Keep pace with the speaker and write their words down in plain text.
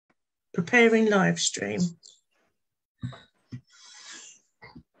Preparing live stream.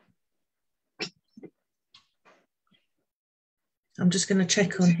 I'm just going to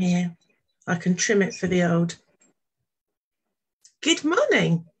check on here. I can trim it for the old. Good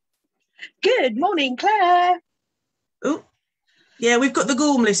morning. Good morning, Claire. Oh, yeah, we've got the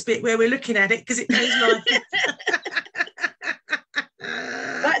gormless bit where we're looking at it because it goes live.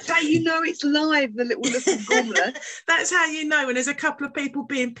 That's how you know it's live, the little look of gormless. That's how you know when there's a couple of people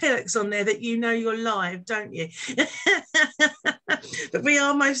being pillocks on there that you know you're live, don't you? But we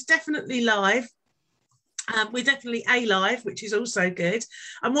are most definitely live. We're definitely live, which is also good.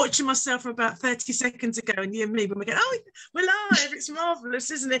 I'm watching myself from about 30 seconds ago, and you and me when we go, oh, we're live. It's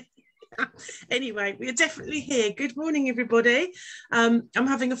marvellous, isn't it? Anyway, we are definitely here. Good morning, everybody. I'm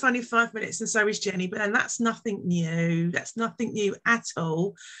having a funny 5 minutes, and so is Jenny, but then that's nothing new. That's nothing new at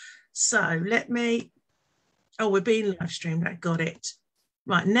all. So let me, oh, we're being live streamed. I got it.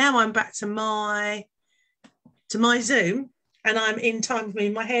 Right, now I'm back to my Zoom, and I'm in time with me.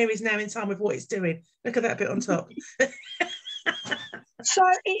 My hair is now in time with what it's doing. Look at that bit on top. So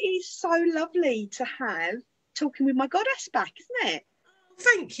it is so lovely to have talking with my goddess back, isn't it?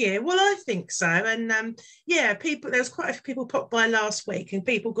 Thank you. Well, I think so. And yeah, there was quite a few people popped by last week, and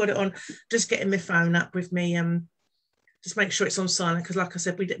people got it on just getting my phone up with me. Just make sure it's on silent, because like I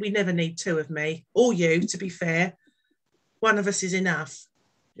said, we never need two of me or you, to be fair. One of us is enough,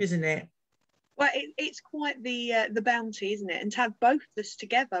 isn't it? Well, it's quite the bounty, isn't it? And to have both of us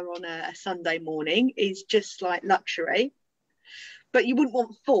together on a Sunday morning is just like luxury. But you wouldn't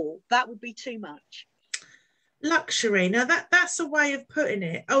want four. That would be too much. Luxury. Now that's a way of putting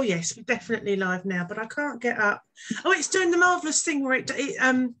it. Oh yes, we're definitely live now, but I can't get up. Oh, it's doing the marvellous thing where it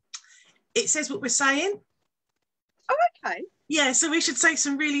says what we're saying. Oh, okay. Yeah, so we should say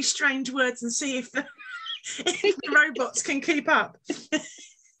some really strange words and see if the robots can keep up.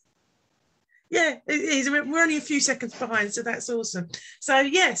 Yeah, it is. We're only a few seconds behind, so that's awesome. So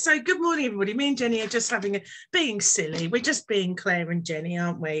yeah, so good morning, everybody. Me and Jenny are just being silly. We're just being Claire and Jenny,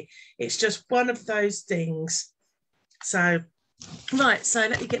 aren't we? It's just one of those things. So, right, so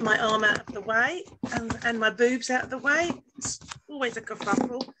let me get my arm out of the way and my boobs out of the way. It's always a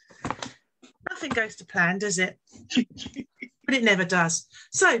kerfuffle. Nothing goes to plan, does it? But it never does.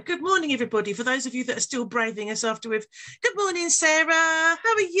 So, good morning, everybody. For those of you that are still braving us after good morning, Sarah.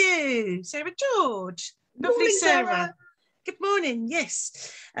 How are you? Sarah George. Lovely, morning, Sarah. Good morning,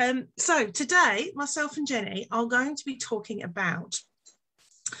 yes. So today, myself and Jenny are going to be talking about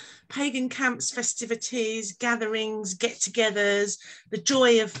pagan camps, festivities, gatherings, get-togethers, the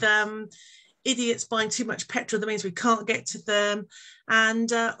joy of them, idiots buying too much petrol, that means we can't get to them,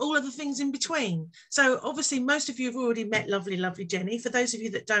 and all of the things in between. So obviously most of you have already met lovely Jenny. For those of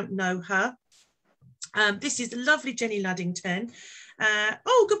you that don't know her, this is the lovely Jenny Luddington.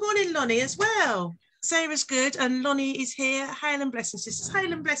 Oh, good morning, Lonnie, as well. Sarah's good, and Lonnie is here. Hail and blessings, sisters.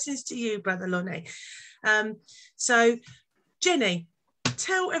 Hail and blessings to you, brother Lonnie. So Jenny,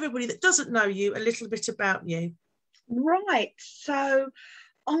 tell everybody that doesn't know you a little bit about you. Right, so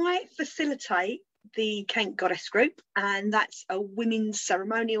I facilitate the Kent Goddess group, and that's a women's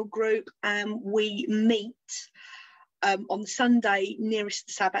ceremonial group, and we meet on Sunday nearest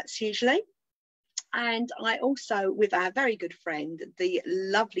the Sabbats usually. And I also, with our very good friend, the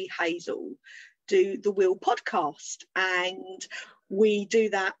lovely Hazel, do the Wheel podcast, and we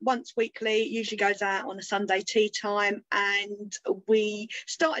do that once weekly. It usually goes out on a Sunday tea time, and we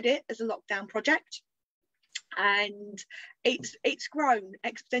started it as a lockdown project, and it's grown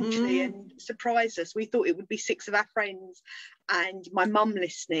exponentially and surprised us. We thought it would be 6 of our friends and my mum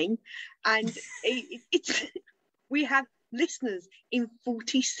listening, and it's we have listeners in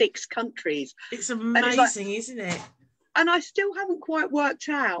 46 countries. It's amazing, isn't it? And I still haven't quite worked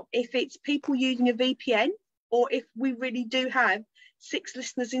out if it's people using a VPN or if we really do have 6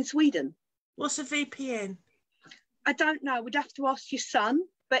 listeners in Sweden. What's a VPN? I don't know. We'd have to ask your son.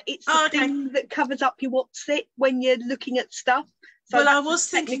 But it's the thing that covers up your what's it when you're looking at stuff. So well, I was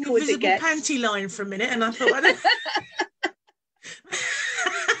thinking invisible panty line for a minute, and I thought,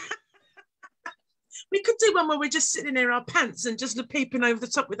 we could do one where we're just sitting in our pants and just peeping over the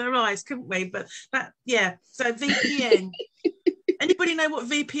top with our eyes, couldn't we? But yeah. So VPN. Anybody know what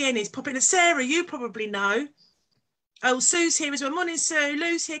VPN is? Pop in. Sarah, you probably know. Oh, Sue's here as well. Morning, Sue.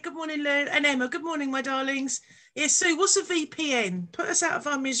 Lou's here. Good morning, Lou. And Emma. Good morning, my darlings. Yes, Sue, what's a VPN? Put us out of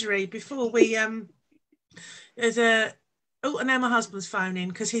our misery before we there's a oh, and now my husband's phoning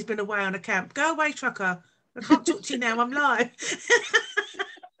because he's been away on a camp. Go away, trucker. I can't talk to you now, I'm live.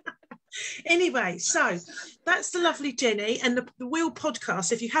 Anyway, so that's the lovely Jenny, and the Wheel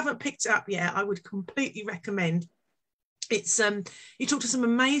podcast. If you haven't picked it up yet, I would completely recommend. it's you talk to some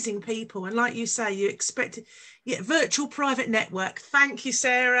amazing people, and like you say, you expect virtual private network. Thank you,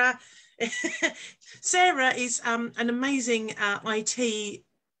 Sarah. Sarah is an amazing IT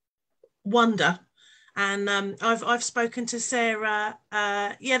wonder, and I've spoken to Sarah.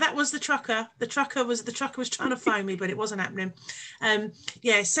 Yeah, that was the trucker. The trucker was trying to phone me, but it wasn't happening.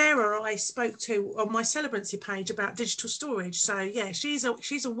 Yeah, Sarah I spoke to on my celebrancy page about digital storage. So yeah, she's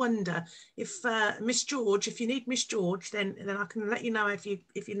a wonder. If Miss George, if you need Miss George, then I can let you know if you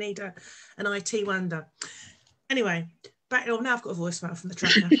need an IT wonder. Anyway, back now I've got a voicemail from the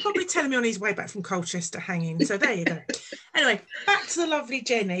trucker, probably telling me on his way back from Colchester hanging. So there you go. Anyway, back to the lovely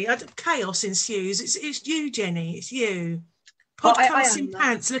Jenny. Chaos ensues. It's you, Jenny. It's you. Podcast in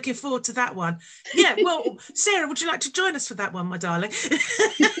pants. Looking forward to that one. Yeah. Well, Sarah, would you like to join us for that one, my darling?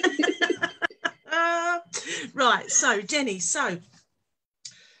 Right. So, Jenny. So,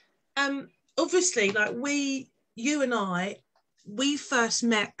 obviously, like you and I, we first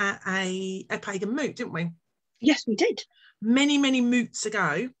met at a pagan moot, didn't we? Yes, we did. Many, many moots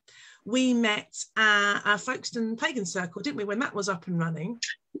ago, we met our Folkestone Pagan Circle, didn't we, when that was up and running?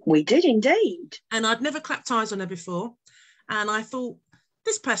 We did indeed. And I'd never clapped eyes on her before. And I thought,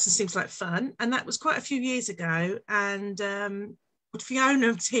 this person seems like fun. And that was quite a few years ago. And Fiona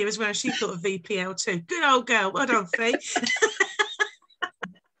was here as well. She thought of VPL too. Good old girl. Well done, Fee.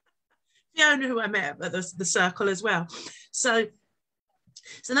 Fiona, who I met at the circle as well. So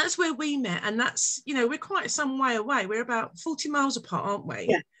that's where we met, and that's, we're quite some way away. We're about 40 miles apart, aren't we?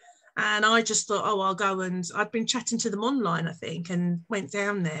 Yeah. And I just thought, I'll go, and I'd been chatting to them online, I think, and went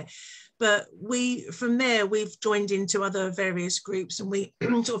down there. But from there, we've joined into other various groups, and we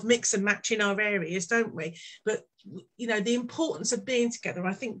sort of mix and match in our areas, don't we? But, the importance of being together,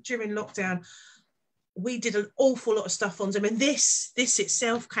 I think during lockdown, we did an awful lot of stuff on Zoom, and this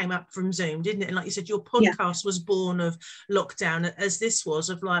itself came up from Zoom, didn't it? And like you said, your podcast was born of lockdown, as this was,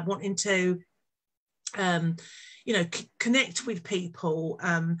 of like wanting to connect with people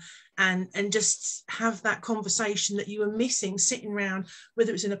and just have that conversation that you were missing, sitting around, whether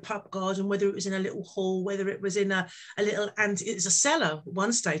it was in a pub garden, whether it was in a little hall, whether it was in a little, and it was a cellar at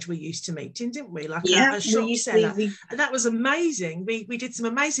one stage we used to meet in, didn't we? Like a shop cellar. And that was amazing. We did some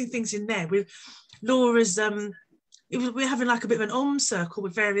amazing things in there with Laura's we were having like a bit of an om circle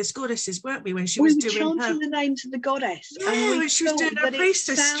with various goddesses, weren't we, when she was doing chanting the names of the goddess. Yeah, and when she was doing her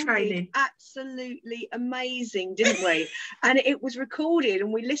priestess training. Absolutely amazing, didn't we? And it was recorded,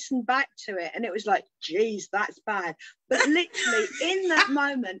 and we listened back to it, and it was like, geez, that's bad. But literally, in that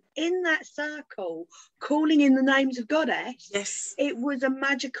moment, in that circle, calling in the names of goddess, yes, it was a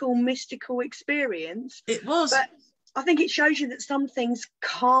magical, mystical experience. It was. But I think it shows you that some things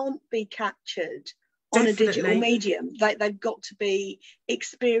can't be captured on a digital medium. They've got to be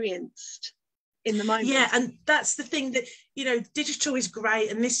experienced in the moment. Yeah, and that's the thing, that digital is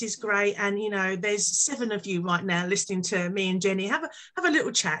great, and this is great, and there's 7 of you right now listening to me and Jenny have a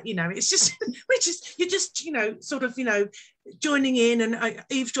little chat. It's just you're just sort of joining in and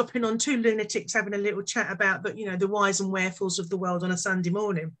eavesdropping on 2 lunatics having a little chat about the whys and wherefores of the world on a Sunday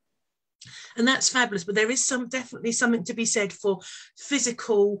morning. And that's fabulous. But there is definitely something to be said for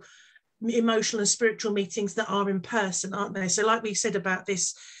physical, emotional and spiritual meetings that are in person, aren't there? So like we said about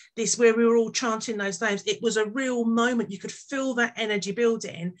this where we were all chanting those names, it was a real moment. You could feel that energy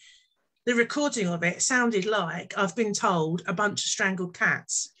building. The recording of it sounded like, I've been told, a bunch of strangled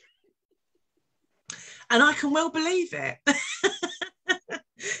cats, and I can well believe it.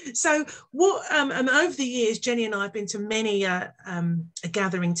 So what over the years, Jenny and I have been to many a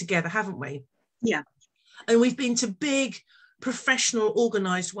gathering together, haven't we? Yeah. And we've been to big professional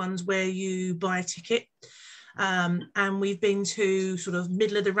organised ones where you buy a ticket, and we've been to sort of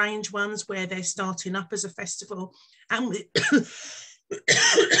middle of the range ones where they're starting up as a festival, and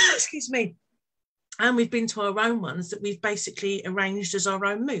excuse me, and we've been to our own ones that we've basically arranged as our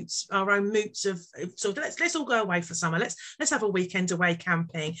own moots of so let's all go away for summer, let's have a weekend away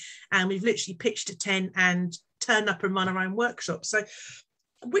camping, and we've literally pitched a tent and turned up and run our own workshop. So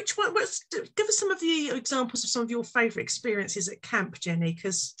which one? Give us some of the examples of some of your favourite experiences at camp, Jenny,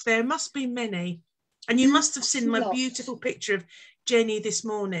 because there must be many. And you must have seen my beautiful picture of Jenny this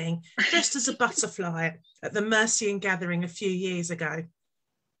morning, dressed as a butterfly at the Mercian gathering a few years ago.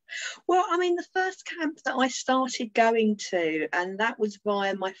 Well, I mean, the first camp that I started going to, and that was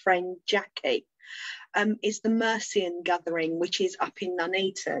via my friend Jackie, is the Mercian gathering, which is up in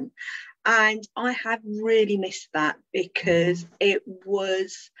Nuneaton. And I have really missed that because it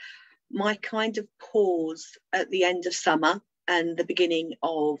was my kind of pause at the end of summer and the beginning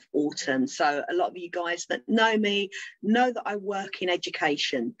of autumn. So a lot of you guys that know me know that I work in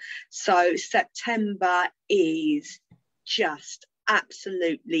education. So September is just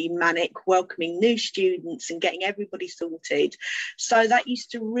absolutely manic, welcoming new students and getting everybody sorted. So that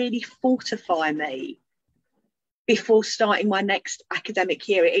used to really fortify me before starting my next academic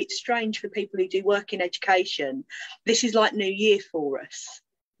year. It's strange for people who do work in education. This is like New Year for us.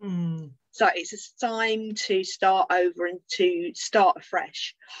 So it's a time to start over and to start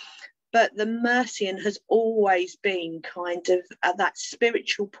afresh. But the Mercian has always been kind of that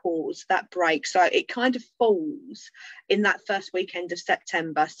spiritual pause, that break. So it kind of falls in that first weekend of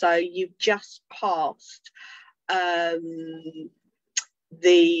September. So you've just passed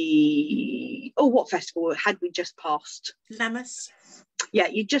what festival had we just passed? Lammas. Yeah,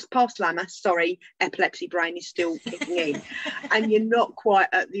 you just passed Lammas. Sorry, epilepsy brain is still kicking in. And you're not quite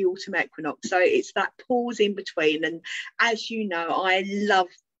at the autumn equinox. So it's that pause in between. And as you know, I love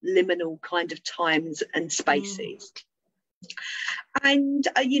liminal kind of times and spaces. And,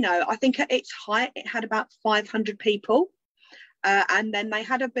 I think at its height, it had about 500 people. And then they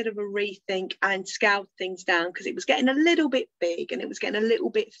had a bit of a rethink and scaled things down because it was getting a little bit big and it was getting a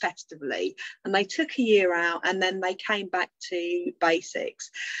little bit festively. And they took a year out and then they came back to basics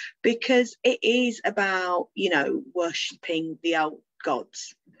because it is about, worshipping the old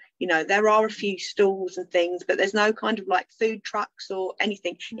gods. There are a few stalls and things, but there's no kind of like food trucks or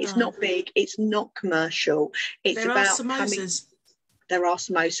anything. No. It's not big. It's not commercial. It's there about are samosas. There are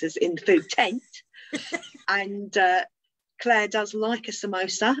samosas in the food tent. And Claire does like a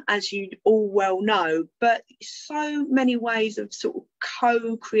samosa, as you all well know, but so many ways of sort of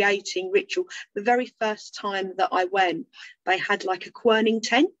co-creating ritual. The very first time that I went, they had like a querning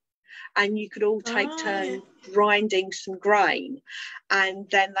tent. And you could all take turns grinding some grain. And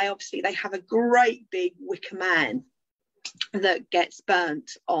then they have a great big wicker man that gets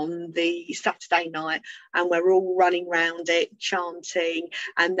burnt on the Saturday night, and we're all running around it chanting.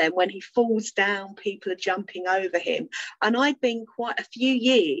 And then when he falls down, people are jumping over him. And I'd been quite a few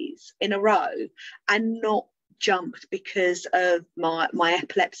years in a row and not jumped because of my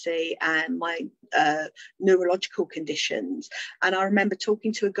epilepsy and my neurological conditions. And I remember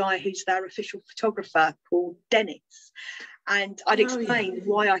talking to a guy who's their official photographer called Dennis, and I'd explained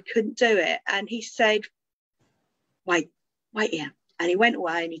why I couldn't do it, and he said, wait here. And he went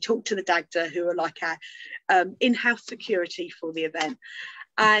away and he talked to the Dagda, who are like our in-house security for the event.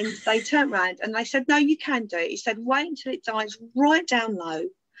 And they turned around and they said, no, you can do it. He said, wait until it dies right down low.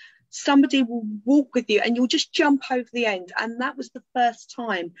 Somebody will walk with you and you'll just jump over the end. And that was the first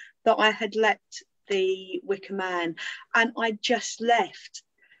time that I had leapt the wicker man. And I just left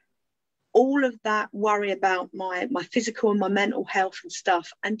all of that worry about my physical and my mental health and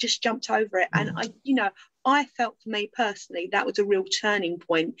stuff and just jumped over it. And I felt, for me personally, that was a real turning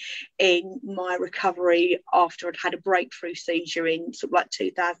point in my recovery after I'd had a breakthrough seizure in sort of like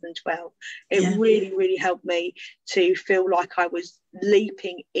 2012. It really, really helped me to feel like I was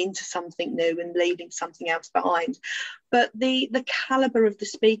leaping into something new and leaving something else behind. But the caliber of the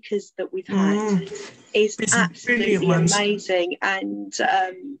speakers that we've had is absolutely amazing. And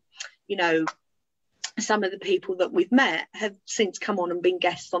some of the people that we've met have since come on and been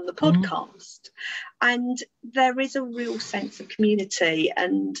guests on the podcast. And there is a real sense of community.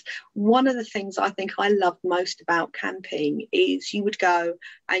 And one of the things I think I loved most about camping is you would go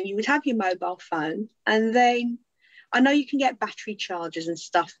and you would have your mobile phone, and then I know you can get battery chargers and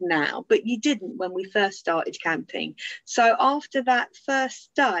stuff now, but you didn't when we first started camping. So after that first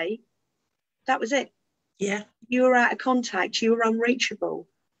day, that was it. Yeah. You were out of contact, you were unreachable.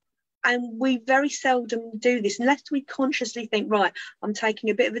 And we very seldom do this unless we consciously think, right, I'm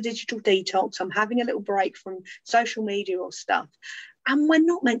taking a bit of a digital detax, I'm having a little break from social media or stuff. And we're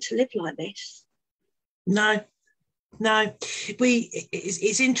not meant to live like this. No.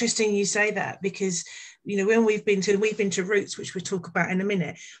 It's interesting you say that, because when we've been to routes, which we'll talk about in a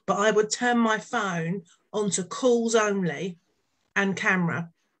minute, but I would turn my phone onto calls only and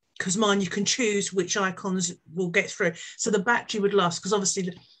camera, because mine, you can choose which icons will get through, so the battery would last. Because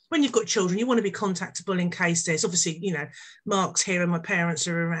obviously when you've got children, you want to be contactable in case there's obviously, Mark's here and my parents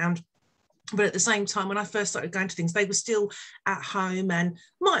are around. But at the same time, when I first started going to things, they were still at home and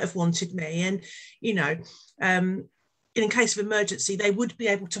might have wanted me. And, in case of emergency, they would be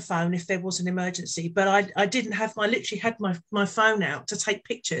able to phone if there was an emergency. But I literally had my phone out to take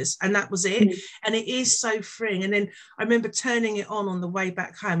pictures, and that was it. And it is so freeing. And then I remember turning it on the way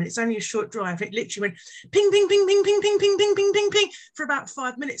back home, and it's only a short drive. It literally went ping, ping, ping, ping, ping, ping, ping, ping, ping, ping, ping for about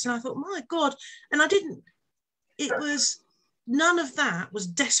 5 minutes. And I thought, my God. And none of that was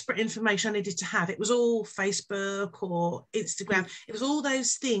desperate information I needed to have. It was all Facebook or Instagram. It was all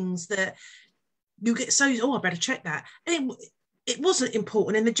those things that you get I better check that. And it wasn't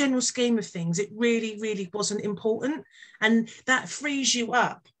important in the general scheme of things. It really, really wasn't important. And that frees you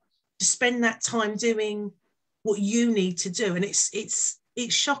up to spend that time doing what you need to do. And it's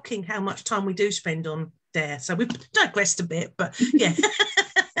shocking how much time we do spend on there. So we've digressed a bit, but yeah.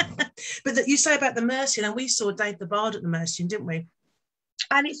 But that you say about the Mercian, and we saw Dave the Bard at the Mercian, didn't we?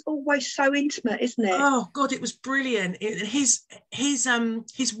 And it's always so intimate, isn't it? Oh God, it was brilliant. His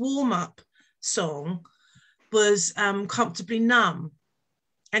warm-up song was Comfortably Numb.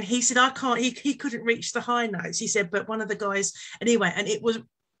 And he said, he couldn't reach the high notes. He said, but one of the guys, anyway, and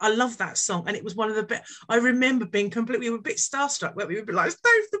I love that song. And it was one of the best. I remember we were a bit starstruck, where we would be like, it's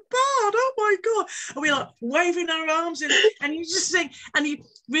Dave the Bard, oh my God. And we were like waving our arms in, and you just think, and he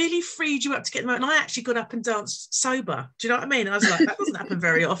really freed you up to get them out. And I actually got up and danced sober. Do you know what I mean? I was like, that doesn't happen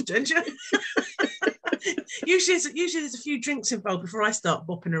very often. Do you know? Usually there's a few drinks involved before I start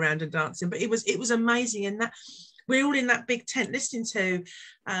bopping around and dancing. But it was amazing. And that we're all in that big tent listening to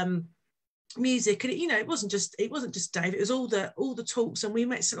music, and it wasn't just Dave, it was all the talks, and we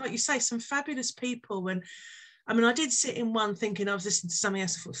met, like you say, some fabulous people. And I mean, I did sit in one thinking I was listening to something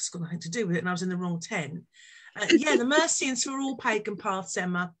else. I thought it's got nothing to do with it, and I was in the wrong tent. The Mercians were all pagan paths,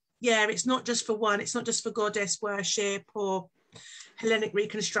 Emma. Yeah, it's not just for one. It's not just for goddess worship or Hellenic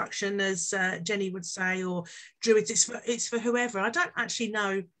reconstruction, as Jenny would say, or Druids. It's for whoever. I don't actually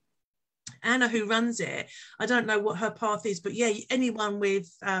know Anna, who runs it. I don't know what her path is, but yeah, anyone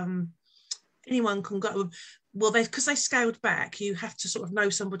can go. Well, because they scaled back, you have to sort of know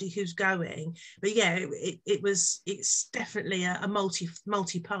somebody who's going. But yeah, it's definitely a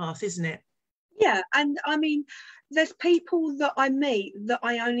multi path, isn't it? Yeah, and I mean, there's people that I meet that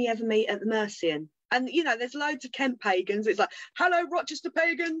I only ever meet at the Mercian. And, there's loads of Kent pagans. It's like, hello, Rochester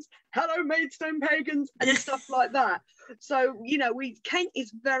pagans, hello, Maidstone pagans, and stuff like that. So, Kent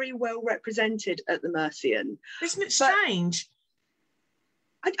is very well represented at the Mercian. Isn't it strange?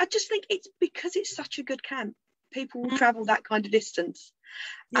 I just think it's because it's such a good camp. People will travel that kind of distance.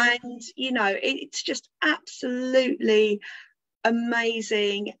 Yeah. And, it's just absolutely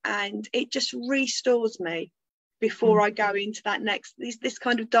amazing. And it just restores me before I go into that this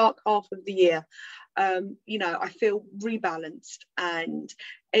kind of dark half of the year. I feel rebalanced, and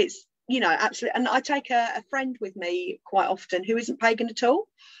it's, absolutely. And I take a friend with me quite often who isn't pagan at all,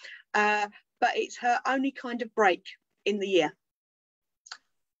 but it's her only kind of break in the year.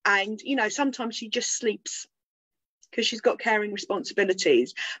 And, sometimes she just sleeps because she's got caring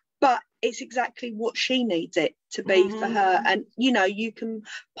responsibilities, but it's exactly what she needs it to be for her. And, you can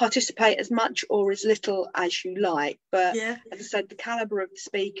participate as much or as little as you like. But as I said, the calibre of the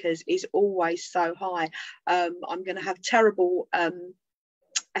speakers is always so high. I'm going to have terrible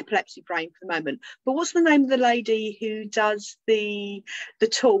epilepsy brain for the moment. But what's the name of the lady who does the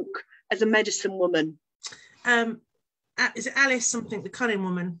talk as a medicine woman? Is it Alice something, the cunning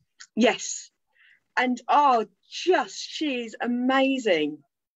woman? Yes. And she's amazing.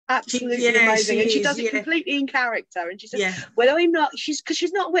 Absolutely amazing. And she does it completely in character. And she says, well, I'm not, because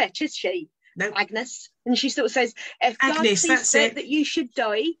she's not a witch, is she? No. Agnes. And she sort of says, if Agnes, God sees fit that you should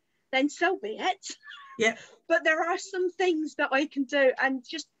die, then so be it. Yeah. But there are some things that I can do, and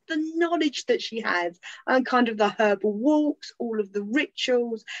just the knowledge that she has, and kind of the herbal walks, all of the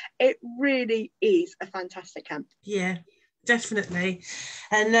rituals, it really is a fantastic camp. Yeah, definitely.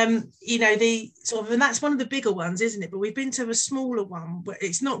 And the sort of, and that's one of the bigger ones, isn't it? But we've been to a smaller one, but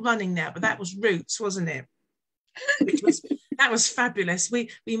it's not running now, but that was Roots, wasn't it? That was fabulous. We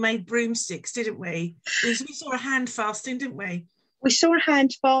made broomsticks, didn't we? We saw a hand fasting, didn't we? We saw a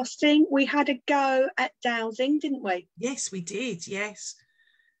hand fasting. We had a go at dowsing, didn't we? Yes, we did. Yes.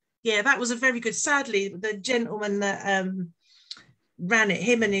 Yeah, that was a very good. Sadly, the gentleman that ran it,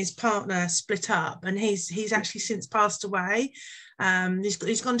 him and his partner split up, and he's actually since passed away.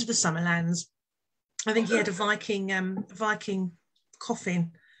 He's gone to the Summerlands. I think he had a Viking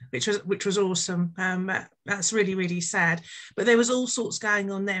coffin, which was awesome. That's really, really sad. But there was all sorts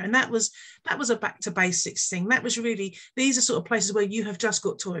going on there, and that was a back to basics thing. That was really, these are sort of places where you have just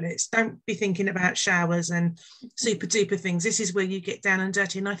got toilets. Don't be thinking about showers and super duper things. This is where you get down and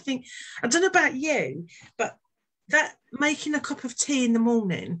dirty. And I think, I don't know about you, but that making a cup of tea in the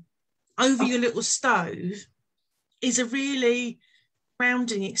morning over your little stove is a really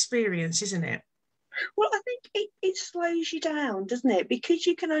grounding experience, isn't it? Well, I think it slows you down, doesn't it? Because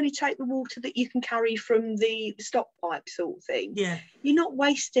you can only take the water that you can carry from the stop pipe sort of thing. Yeah. You're not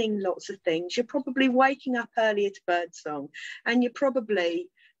wasting lots of things. You're probably waking up earlier to birdsong, and you're probably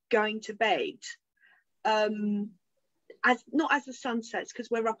going to bed not as the sun sets, because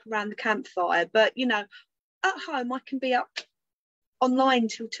we're up around the campfire, but at home I can be up online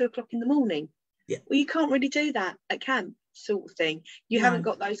till 2 o'clock in the morning. Yeah. Well, you can't really do that at camp. sort of thing. You No. haven't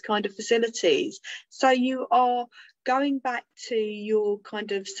got those kind of facilities. So you are going back to your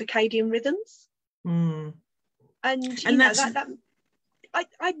kind of circadian rhythms. Mm. And, And that's the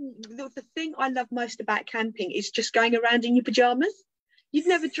thing I love most about camping is just going around in your pajamas. You'd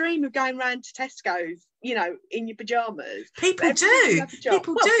never dream of going around to Tesco's, you know, in your pajamas. people do.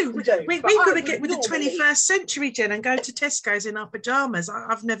 People do. People do. We've got to get with the 21st century, Jen, and go to Tesco's in our pajamas.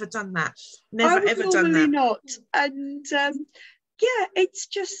 I've never done that. Never ever done that. Not. And yeah, it's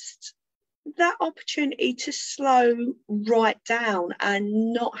just that opportunity to slow right down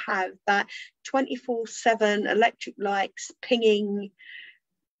and not have that 24/7 electric lights pinging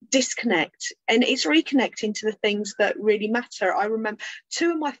disconnect, and it's reconnecting to the things that really matter. I remember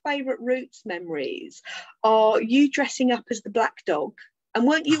two of my favourite routes memories are you dressing up as the black dog, and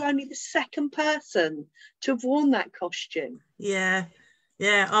weren't you only the second person to have worn that costume? Yeah,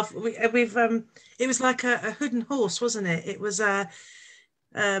 we've it was like a hidden horse, wasn't it? It was I'll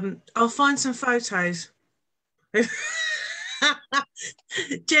find some photos.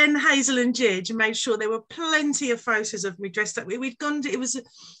 Jen, Hazel and Gidge made sure there were plenty of photos of me dressed up. We'd gone to, it was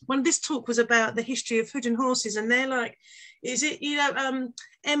one, this talk was about the history of hidden horses, and they're like, is it, you know,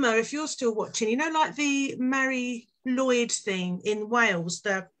 Emma, if you're still watching, you know, like the Mary Lloyd thing in Wales,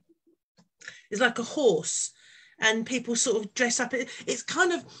 it's like a horse and people sort of dress up. It's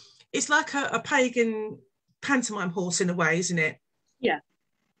kind of, it's like a pagan pantomime horse in a way, isn't it? Yeah.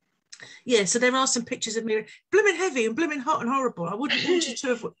 Yeah, so there are some pictures of me blooming heavy and blooming hot and horrible. I wouldn't want you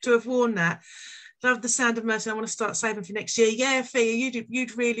to have worn that. Love the Sound of Mercy. I want to start saving for next year. Yeah, Fia,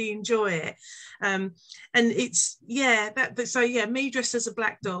 you'd really enjoy it. And it's me dressed as a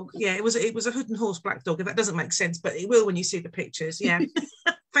black dog. Yeah, it was a hood and horse black dog. If that doesn't make sense, but it will when you see the pictures. Yeah,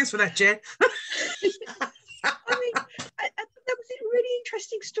 thanks for that, Jen. I mean, there was a really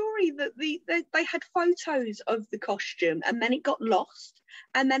interesting story that they had photos of the costume, and then it got lost.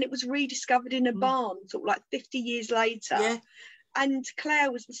 And then it was rediscovered in a barn sort of like 50 years later. Yeah. And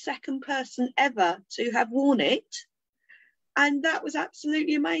Claire was the second person ever to have worn it. And that was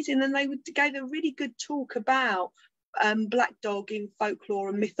absolutely amazing. And they gave a really good talk about black dog in folklore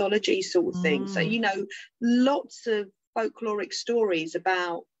and mythology sort of thing. So, you know, lots of folkloric stories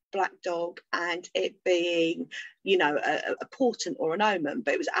about black dog and it being, you know, a portent or an omen,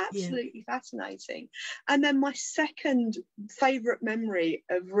 but it was absolutely fascinating. And then my second favourite memory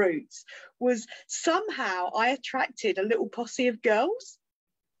of Roots was somehow I attracted a little posse of girls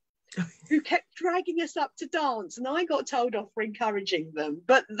who kept dragging us up to dance, and I got told off for encouraging them,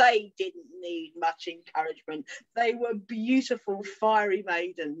 but they didn't need much encouragement. They were beautiful, fiery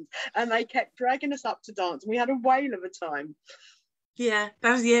maidens, and they kept dragging us up to dance, and we had a whale of a time. Yeah,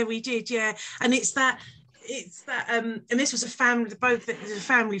 we did, yeah. And it's that and this was a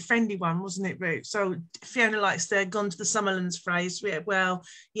family friendly one, wasn't it, Ruth? So Fiona likes the gone to the Summerlands phrase. Yeah, well,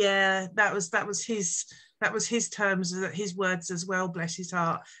 yeah, that was his terms, his words as well, bless his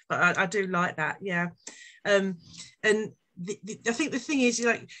heart. But I do like that, yeah. And I think the thing is,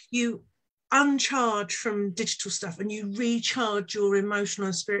 like, you uncharge from digital stuff and you recharge your emotional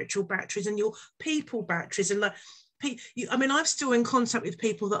and spiritual batteries and your people batteries, and like, I mean, I'm still in contact with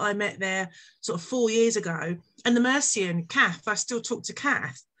people that I met there sort of 4 years ago, and the Mercian, Kath, I still talk to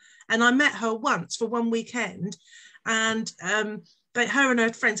Kath, and I met her once for one weekend, and her and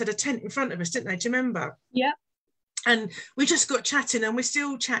her friends had a tent in front of us, didn't they? Do you remember? Yeah. And we just got chatting, and we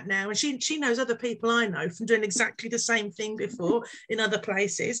still chat now, and she knows other people I know from doing exactly the same thing before in other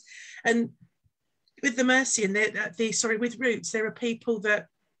places. And with the Mercian, with Roots, there are people that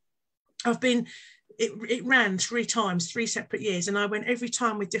I've been. It ran 3 times, 3 separate years, and I went every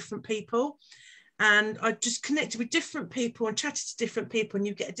time with different people, and I just connected with different people and chatted to different people, and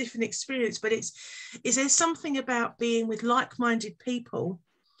you get a different experience. But there's something about being with like-minded people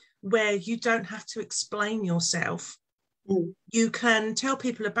where you don't have to explain yourself. You can tell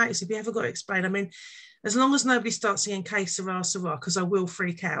people about yourself. You haven't got to explain. I mean, as long as nobody starts singing "Que Sera Sera," because I will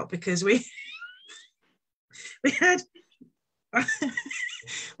freak out, because we had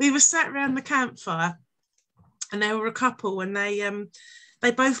we were sat around the campfire, and there were a couple, and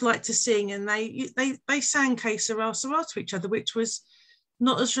they both liked to sing, and they sang "Que Sera Sera" to each other, which was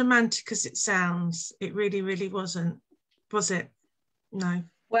not as romantic as it sounds. It really, really wasn't, was it? No.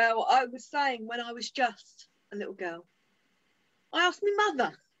 Well, I was saying, when I was just a little girl, I asked my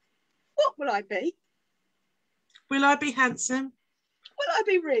mother, what will I be? Will I be handsome? Will I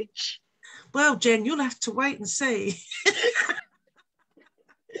be rich? Well, Jen, you'll have to wait and see.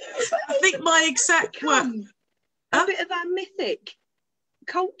 I think my exact word. A bit of that mythic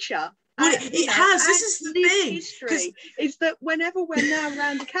culture. Well, it has. This is the thing. History is that whenever we're now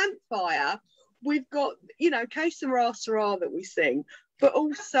around a campfire, we've got, you know, Que Sera Sera that we sing, but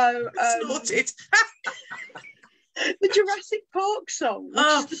also Snorted. the Jurassic Park song, which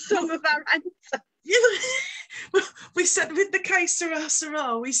is the song of our ancestors. Yeah. We sat with the Que Sera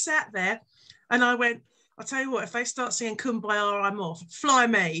Sera. We sat there, and I went, I'll tell you what, if they start singing Kumbaya, I'm off. Fly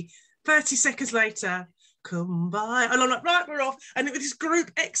me. 30 seconds later, Kumbaya. And I'm like, right, we're off. And it was this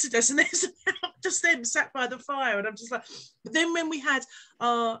group exodus, and there's just them sat by the fire. And I'm just like, but then when we had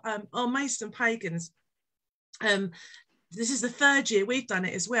our Maidstone Pagans, this is the third year we've done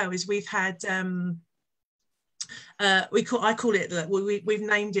it as well, is we've had I call it, we've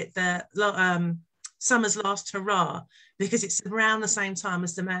named it the Summer's Last Hurrah, because it's around the same time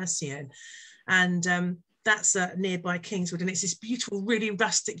as the Mercian, and that's nearby Kingswood, and it's this beautiful, really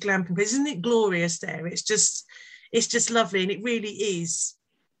rustic glamping place. Isn't it glorious there? It's just lovely, and it really is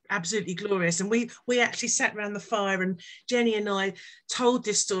absolutely glorious. And we actually sat around the fire, and Jenny and I told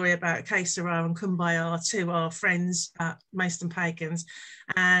this story about Que Sera and Kumbaya to our friends at Maidstone Pagans,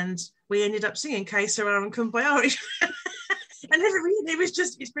 and we ended up singing Que Sera and Kumbaya. And it was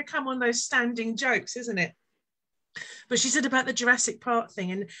just, it's become one of those standing jokes, isn't it? But she said about the Jurassic Park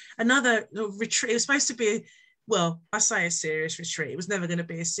thing, and another retreat. It was supposed to be, well, I say a serious retreat. It was never going to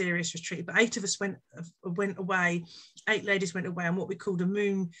be a serious retreat, but 8 of us went away. 8 ladies went away on what we called a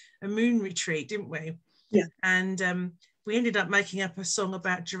moon retreat, didn't we? Yeah. And we ended up making up a song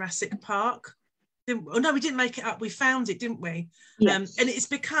about Jurassic Park. No, we didn't make it up. We found it, didn't we? Yes. And it's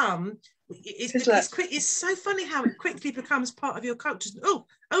become. It's so funny how it quickly becomes part of your culture. Oh,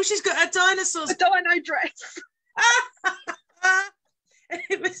 she's got her dinosaurs. A dino dress.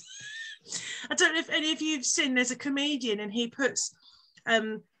 It was, I don't know if any of you've seen, there's a comedian and he puts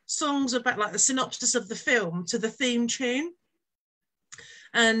songs about like the synopsis of the film to the theme tune.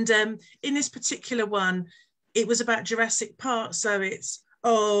 And in this particular one, it was about Jurassic Park. So it's,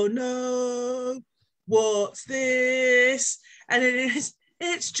 oh no, what's this? And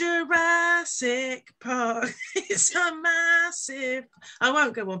it's Jurassic Park. It's a massive. I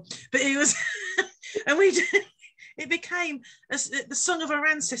won't go on, but it was, and it became the song of our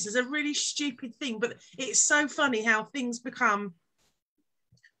ancestors, a really stupid thing, but it's so funny how things become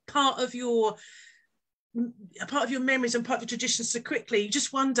part of your memories and part of your traditions so quickly. You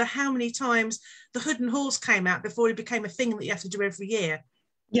just wonder how many times the Hood and Horse came out before it became a thing that you have to do every year.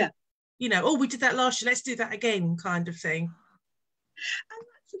 Yeah. You know, oh, we did that last year, let's do that again, kind of thing. And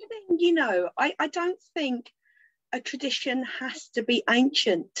that's the thing, you know, I don't think a tradition has to be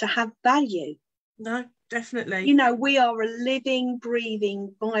ancient to have value. No, definitely. You know, we are a living,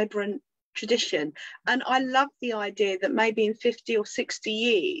 breathing, vibrant tradition. And I love the idea that maybe in 50 or 60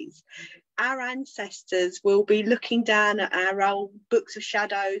 years, our ancestors will be looking down at our old books of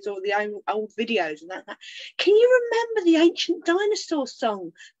shadows or the old videos and that. Can you remember the ancient dinosaur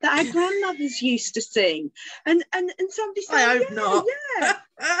song that our grandmothers used to sing? And somebody said, I hope not.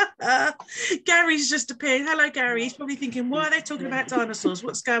 Yeah. Gary's just appeared. Hello, Gary. He's probably thinking, why are they talking about dinosaurs?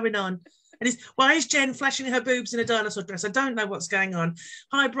 What's going on? And why is Jen flashing her boobs in a dinosaur dress? I don't know what's going on.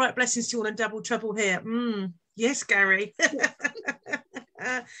 Hi, bright blessings to you all and double trouble here. Yes, Gary.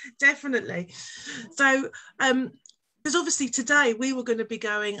 Definitely. So because obviously today we were going to be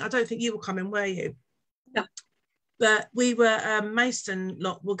going, I don't think you were coming, were you? No. But we were Maidstone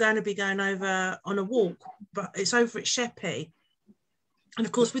lot were going to be going over on a walk, but it's over at Sheppey, and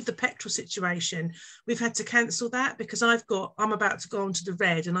of course with the petrol situation we've had to cancel that, because I'm about to go on to the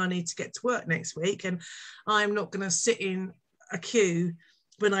red and I need to get to work next week, and I'm not going to sit in a queue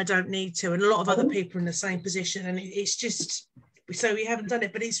when I don't need to, and a lot of other people are in the same position, and it's just, so we haven't done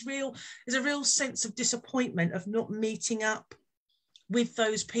it. But there's a real sense of disappointment of not meeting up with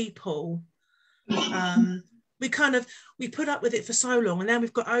those people. We put up with it for so long, and now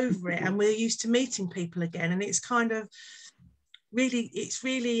we've got over it and we're used to meeting people again, and it's kind of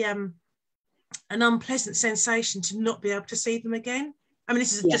really an unpleasant sensation to not be able to see them again. I mean,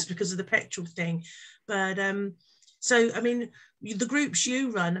 this is just because of the petrol thing, but so I mean the groups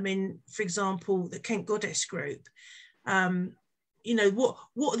you run, I mean, for example, the Kent Goddess group, you know,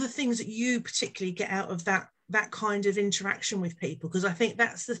 what are the things that you particularly get out of that kind of interaction with people? Because I think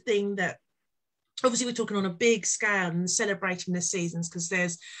that's the thing that, obviously we're talking on a big scale and celebrating the seasons, because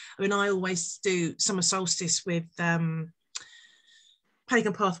I always do summer solstice with Pagan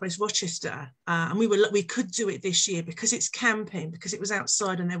Pathways Rochester, and we could do it this year because it's camping, because it was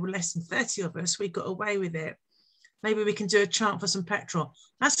outside and there were less than 30 of us. We got away with it. Maybe we can do a chant for some petrol.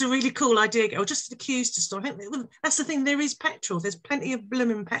 That's a really cool idea. Or just the queues to stop. I think that's the thing. There is petrol. There's plenty of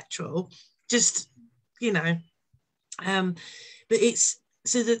blooming petrol. Just, you know. But it's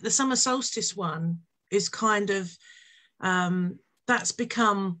so that the summer solstice one is kind of that's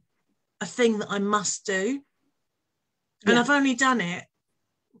become a thing that I must do. And I've only done it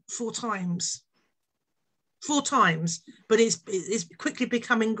 4 times, but it's quickly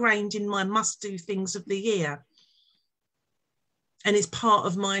become ingrained in my must do things of the year. And it's part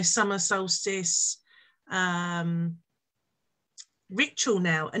of my summer solstice ritual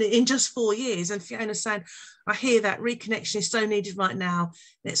now. And in just 4 years, and Fiona's saying, I hear that reconnection is so needed right now.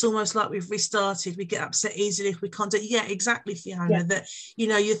 It's almost like we've restarted. We get upset easily if we can't do it. Yeah, exactly, Fiona. That, you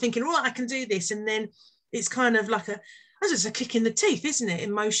know, you're thinking, right, I can do this. And then it's kind of like a kick in the teeth, isn't it?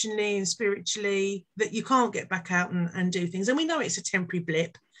 Emotionally and spiritually, that you can't get back out and do things. And we know it's a temporary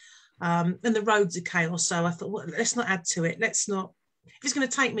blip. And the roads are chaos. So I thought, well, let's not add to it. Let's not. If it's going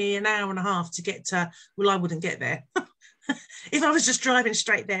to take me an hour and a half to get to, well, I wouldn't get there. If I was just driving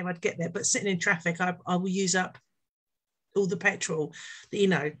straight there, I'd get there. But sitting in traffic, I will use up all the petrol, you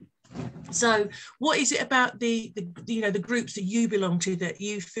know. So what is it about the groups that you belong to that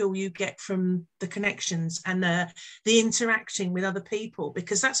you feel you get from the connections and the interacting with other people?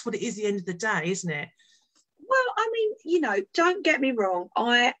 Because that's what it is at the end of the day, isn't it? Well, I mean, you know, don't get me wrong.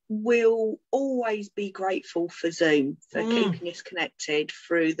 I will always be grateful for Zoom for keeping us connected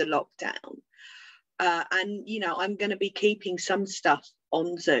through the lockdown. And, you know, I'm going to be keeping some stuff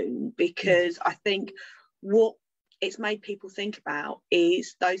on Zoom because I think what it's made people think about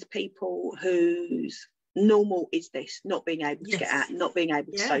is those people whose normal is this, not being able to get out, not being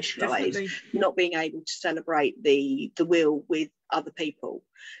able to socialise, not being able to celebrate the wheel with other people.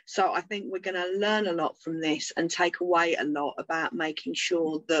 So I think we're going to learn a lot from this and take away a lot about making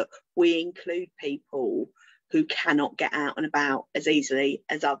sure that we include people who cannot get out and about as easily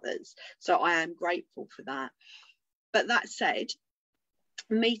as others. So I am grateful for that. But that said,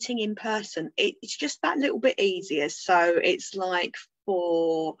 meeting in person, it's just that little bit easier. So it's like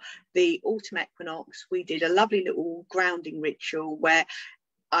for the autumn equinox, we did a lovely little grounding ritual where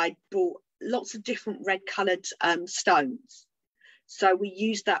I brought lots of different red coloured stones. So we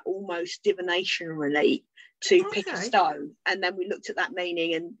used that almost divinationally to pick a stone, and then we looked at that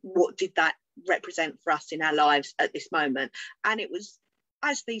meaning and what did that represent for us in our lives at this moment. And it was,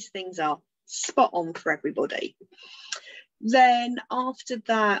 as these things are, spot on for everybody. Then after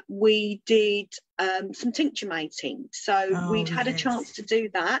that, we did some tincture mating. So we'd had a chance to do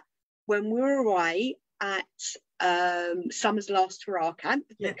that when we were away at Summer's Last Hurrah camp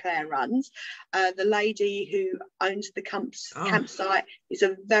that Claire runs. The lady who owns the campsite is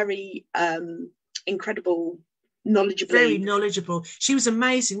a very incredible, knowledgeable. Very knowledgeable. She was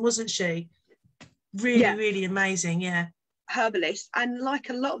amazing, wasn't she? Really amazing, herbalist. And like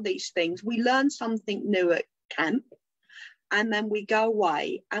a lot of these things, we learn something new at camp, and then we go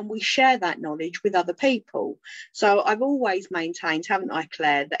away and we share that knowledge with other people. So I've always maintained, haven't I,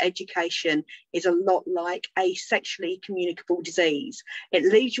 Claire, that education is a lot like a sexually communicable disease. It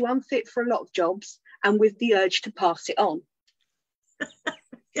leaves you unfit for a lot of jobs and with the urge to pass it on.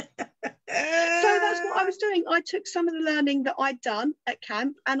 So that's what I was doing. I took some of the learning that I'd done at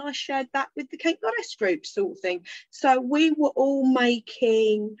camp and I shared that with the Cape Goddess group, sort of thing. So we were all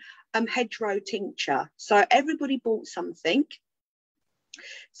making hedgerow tincture. So everybody bought something.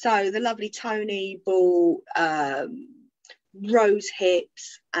 So the lovely Tony bought rose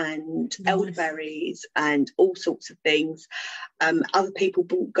hips and elderberries and all sorts of things. Other people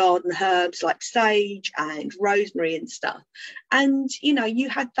bought garden herbs like sage and rosemary and stuff. And, you know, you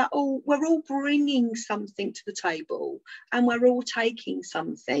had that all, we're all bringing something to the table and we're all taking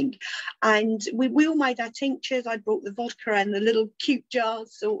something. And we all made our tinctures. I brought the vodka and the little cute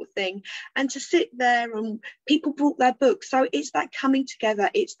jars sort of thing. And to sit there and people brought their books. So it's that coming together,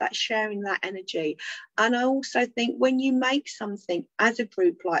 it's that sharing that energy. And I also think when you make something as a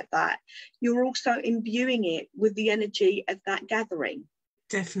group like that, you're also imbuing it with the energy of that gathering.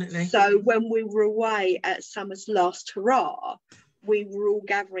 Definitely. So when we were away at Summer's Last Hurrah, we were all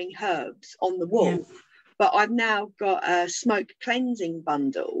gathering herbs on the wall. But I've now got a smoke cleansing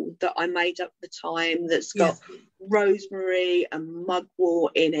bundle that I made up the time that's got rosemary and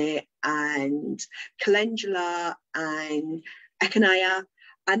mugwort in it and calendula and echinacea.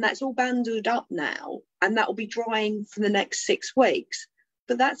 And that's all bundled up now, and that will be drying for the next 6 weeks.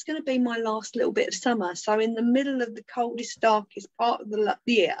 But that's going to be my last little bit of summer. So in the middle of the coldest, darkest part of the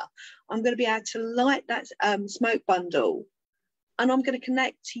year, I'm going to be able to light that smoke bundle, and I'm going to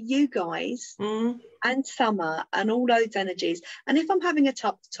connect to you guys and summer and all those energies. And if I'm having a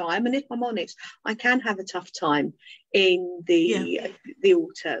tough time, and if I'm honest, I can have a tough time in the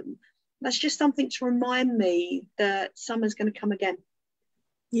autumn. That's just something to remind me that summer's going to come again.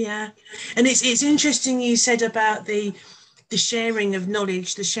 Yeah, and it's interesting you said about the sharing of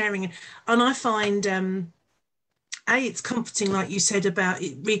knowledge, the sharing, and I find it's comforting, like you said, about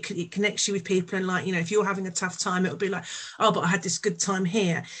it, it connects you with people, and like, you know, if you're having a tough time, it'll be like, oh, but I had this good time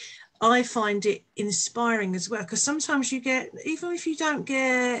here. I find it inspiring as well, because sometimes you get, even if you don't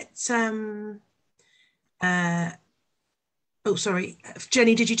get uh oh, sorry,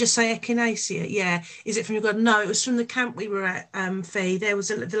 Jenny, did you just say echinacea? Yeah. Is it from your garden? No, it was from the camp we were at, Fee. There was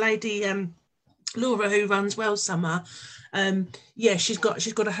the lady, Laura, who runs Well Summer. Yeah, she's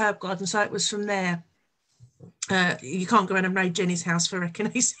got a herb garden, so it was from there. You can't go around and raid Jenny's house for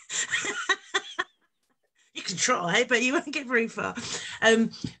echinacea. You can try, but you won't get very far.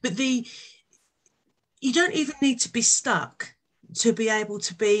 But you don't even need to be stuck to be able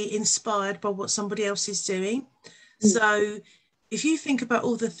to be inspired by what somebody else is doing. So if you think about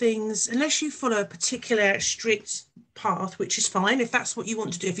all the things, unless you follow a particular strict path, which is fine, if that's what you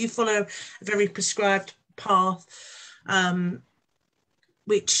want to do, if you follow a very prescribed path,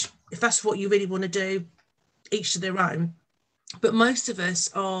 which if that's what you really want to do, each to their own. But most of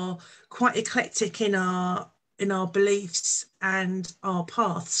us are quite eclectic in our beliefs and our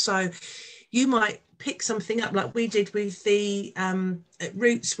paths. So you might pick something up like we did with the at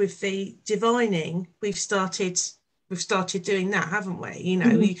Roots with the divining. We've started doing that, haven't we? You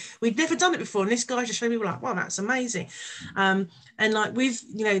know, we'd never done it before, and this guy just showed me, we're like, wow, that's amazing. And like with,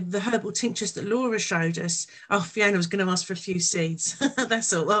 you know, the herbal tinctures that Laura showed us, oh, Fiona was going to ask for a few seeds.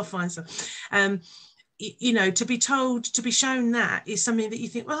 That's all, I'll find some. You know, to be told, to be shown that is something that you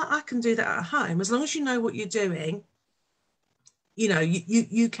think, well, I can do that at home. As long as you know what you're doing, you know,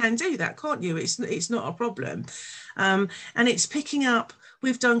 you can do that, can't you? It's not a problem. And it's picking up,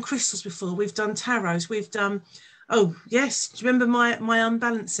 we've done crystals before, we've done tarots, we've done, oh yes, do you remember my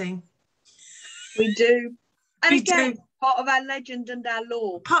unbalancing? We do. And We again, do. part of our legend and our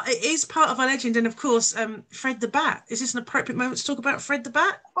lore. It is part of our legend, and of course, Fred the Bat. Is this an appropriate moment to talk about Fred the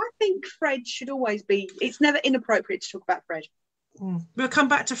Bat? I think Fred should always be, it's never inappropriate to talk about Fred. We'll come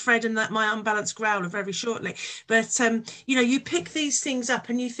back to Fred and that my unbalanced growler very shortly. But you know, you pick these things up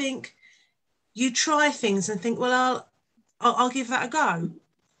and you think, you try things and think, well, I'll give that a go.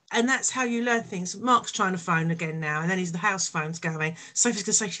 And that's how you learn things. Mark's trying to phone again now, and then the house phone's going. Sophie's going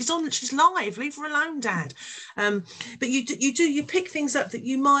to say, she's live, leave her alone, Dad. But you pick things up that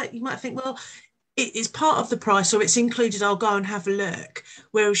you might think, well, it's part of the price or it's included, I'll go and have a look.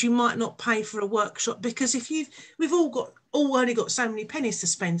 Whereas you might not pay for a workshop, because we've all only got so many pennies to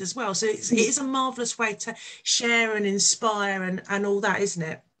spend as well. So it is a marvellous way to share and inspire and all that, isn't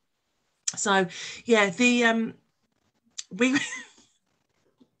it? So yeah, we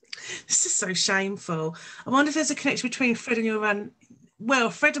this is so shameful. I wonder if there's a connection between Fred and your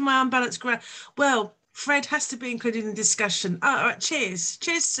Fred and my unbalanced growth. Well, Fred has to be included in the discussion. Oh, all right, cheers.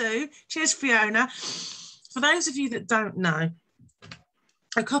 Cheers, Sue. Cheers, Fiona. For those of you that don't know,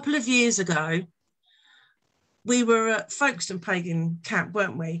 a couple of years ago, we were at Folkestone Pagan Camp,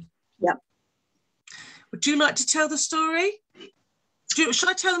 weren't we? Yep. Would you like to tell the story? Should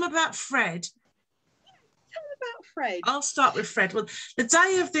I tell them about Fred? About Fred. I'll start with Fred. Well, the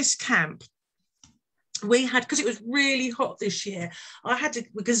day of this camp, we had, because it was really hot this year, I had a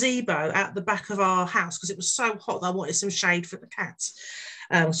gazebo out the back of our house because it was so hot that I wanted some shade for the cats.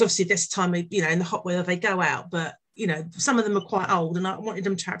 So obviously this time, you know, in the hot weather they go out, but you know, some of them are quite old and I wanted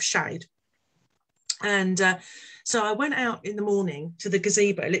them to have shade. And so I went out in the morning to the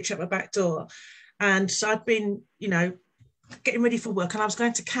gazebo, literally at my back door, and so I'd been, you know, getting ready for work, and I was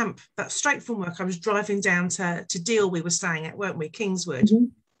going to camp. That straight from work, I was driving down to Deal, we were staying at, weren't we, Kingswood.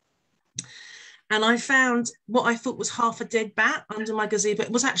 And I found what I thought was half a dead bat under my gazebo.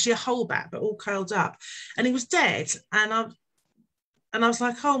 It was actually a whole bat, but all curled up, and he was dead. And I was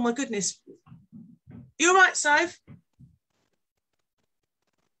like, oh my goodness, you all right, Soph?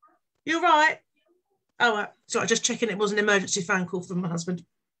 You all right? Oh, so I just checking it was an emergency phone call from my husband.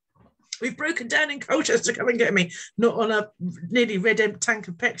 We've broken down in Colchester, come and get me. Not on a nearly red tank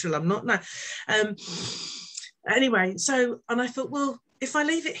of petrol, I'm not, no. Anyway, so, and I thought, well, if I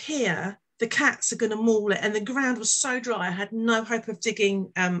leave it here, the cats are going to maul it. And the ground was so dry, I had no hope of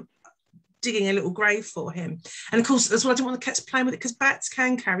digging a little grave for him. And of course, that's why I didn't want the cats playing with it, because bats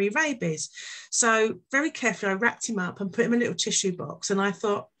can carry rabies. So very carefully, I wrapped him up and put him in a little tissue box. And I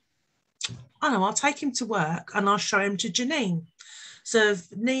thought, I know, I'll take him to work and I'll show him to Janine. So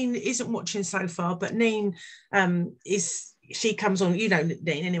Neen isn't watching so far, but Neen she comes on, you know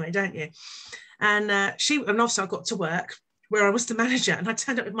Neen anyway, don't you? And and also I got to work where I was the manager, and I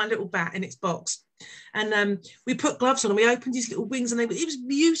turned up with my little bat in its box. And we put gloves on and we opened his little wings, and it was a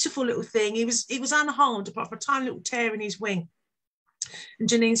beautiful little thing. He was unharmed apart from a tiny little tear in his wing. And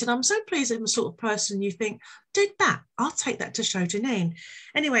Janine said, I'm so pleased I'm the sort of person you think, did that? I'll take that to show Janine.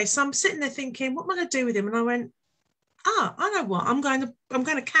 Anyway, so I'm sitting there thinking, what am I going to do with him? And I went, I know what, I'm going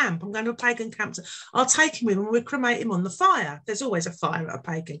to camp. I'm going to a pagan camp. I'll take him with, and we'll cremate him on the fire. There's always a fire at a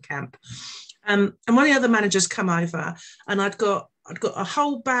pagan camp. And one of the other managers come over, and I'd got a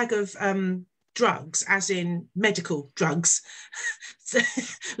whole bag of drugs, as in medical drugs,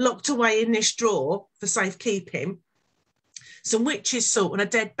 locked away in this drawer for safekeeping. Some witch's salt and a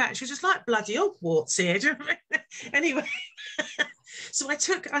dead bat. She was just like bloody Hogwarts here. Do you know what I mean? Anyway, so I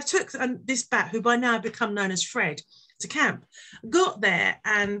took this bat, who by now had become known as Fred, to camp. Got there,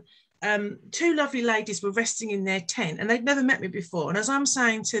 and two lovely ladies were resting in their tent, and they'd never met me before. And as I'm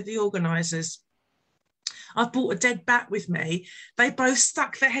saying to the organisers, I've brought a dead bat with me, they both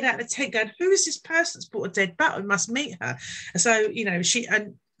stuck their head out of the tent going, who is this person that's brought a dead bat? We must meet her. And so, you know,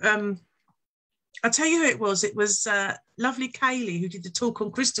 I'll tell you who it was. It was lovely Kaylee, who did the talk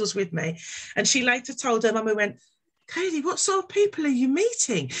on crystals with me. And she later told her mum, we went, Kaylee, what sort of people are you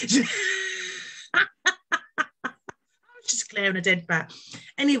meeting? I was just glaring a dead bat.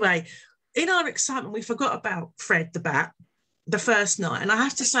 Anyway, in our excitement, we forgot about Fred the bat the first night. And I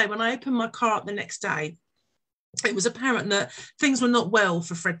have to say, when I opened my car up the next day, it was apparent that things were not well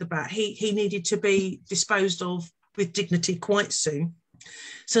for Fred the bat. He needed to be disposed of with dignity quite soon.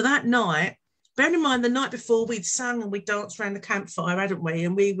 So that night, bearing in mind the night before, we'd sung and we danced around the campfire, hadn't we?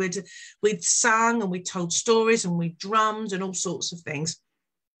 And we'd sung and we told stories and we drummed and all sorts of things.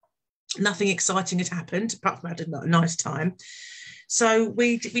 Nothing exciting had happened, apart from having a nice time. So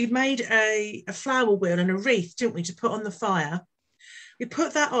we made a flower wheel and a wreath, didn't we, to put on the fire. We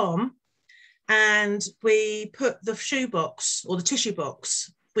put that on, and we put the shoebox or the tissue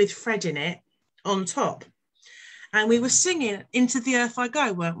box with Fred in it on top. And we were singing Into the Earth I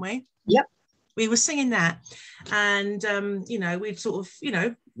Go, weren't we? Yep. We were singing that. And, you know, we'd sort of, you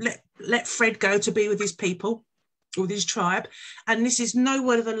know, let Fred go to be with his people, with his tribe. And this is no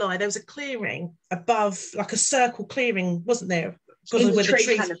word of a lie. There was a clearing above, like a circle clearing, wasn't there? In the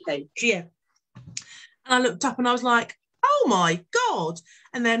tree canopy. Yeah. And I looked up and I was like, oh my God.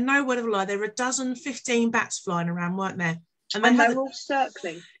 And then, no word of a lie, there were 15 bats flying around, weren't there? And they were all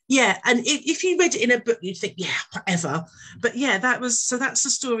circling. Yeah, and if you read it in a book, you'd think, yeah, whatever. But yeah, that's the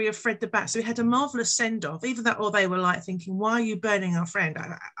story of Fred the Bat. So we had a marvellous send-off, either that or they were like thinking, why are you burning our friend?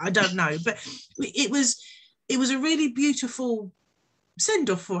 I don't know. But it was a really beautiful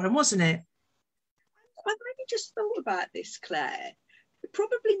send-off for him, wasn't it? I've really just thought about this, Claire. It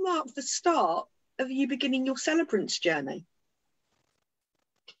probably marked the start of you beginning your celebrant's journey.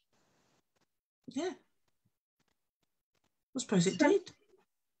 Yeah. I suppose it did.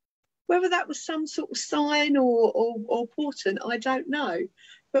 Whether that was some sort of sign or portent, I don't know.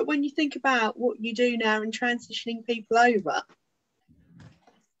 But when you think about what you do now in transitioning people over.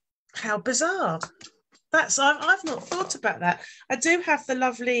 How bizarre. I've not thought about that. I do have the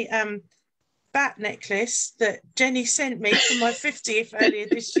lovely bat necklace that Jenny sent me for my 50th earlier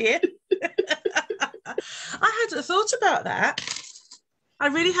this year. I hadn't thought about that. I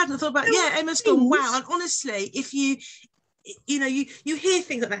really hadn't thought about it. Yeah, Emma's gone, wow. And honestly, if you hear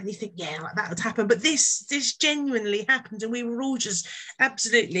things like that and you think, yeah, like that would happen. But this genuinely happened, and we were all just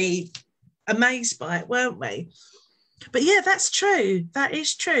absolutely amazed by it, weren't we? But yeah, that's true. That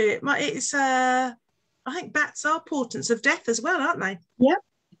is true. I think bats are portents of death as well, aren't they? Yep.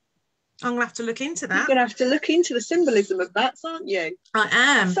 I'm going to have to look into that. You're going to have to look into the symbolism of bats, aren't you? I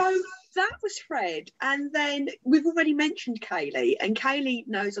am. So that was Fred. And then we've already mentioned Kaylee. And Kaylee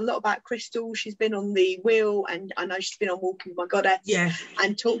knows a lot about crystals. She's been on the wheel, and I know she's been on Walking with My Goddess, yeah,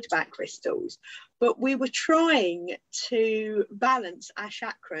 and talked about crystals. But we were trying to balance our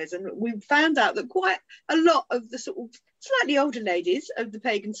chakras, and we found out that quite a lot of the sort of slightly older ladies of the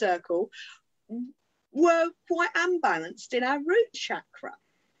pagan circle were quite unbalanced in our root chakra.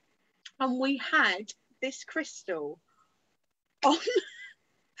 And we had this crystal on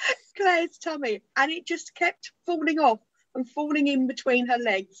Claire's tummy, and it just kept falling off and falling in between her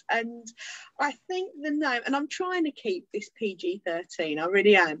legs. And I think the name, and I'm trying to keep this PG-13, I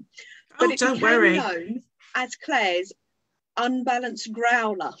really am, but it don't became worry. known as Claire's unbalanced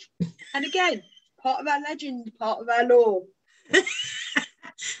growler. And again, part of our legend, part of our lore.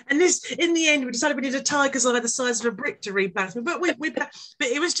 And this, in the end, we decided we needed a tiger's eye the size of a brick to rebalance. But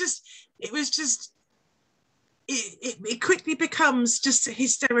it quickly becomes just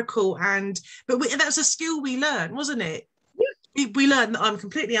hysterical. But that was a skill we learned, wasn't it? Yeah. We learned that I'm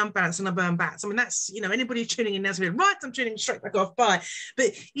completely unbalanced and I burn bats. I mean, that's, anybody tuning in now is going, right, I'm tuning straight back off, bye.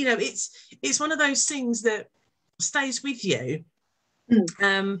 But, it's one of those things that stays with you.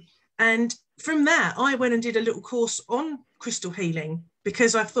 And from that, I went and did a little course on crystal healing,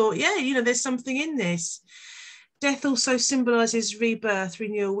 because I thought, there's something in this. Death also symbolises rebirth,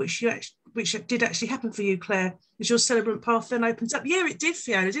 renewal, which which did actually happen for you, Claire, is your celebrant path then opens up. Yeah, it did,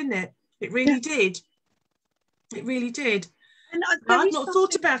 Fiona, didn't it? It really did. It really did. And I've not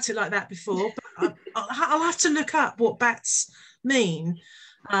thought about it like that before, but I'll have to look up what bats mean.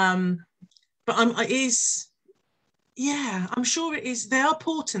 But I'm sure it is. There are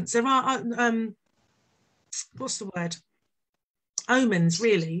portents. There are what's the word? Omens,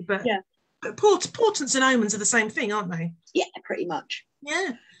 really. But yeah, but portents and omens are the same thing, aren't they? Yeah, pretty much.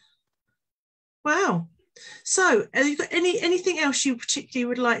 Yeah. Wow. So, have you got anything else you particularly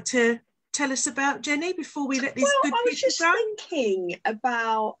would like to tell us about, Jenny, before we let these good I was people just go? thinking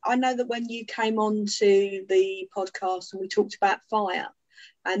about, I know that when you came on to the podcast and we talked about fire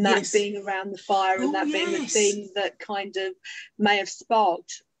and that being around the fire and that being the thing that kind of may have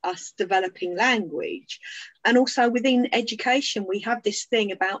sparked us developing language. And also within education, we have this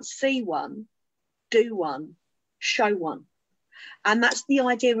thing about see one, do one, show one. And that's the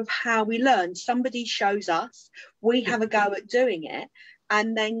idea of how we learn. Somebody shows us, we have a go at doing it,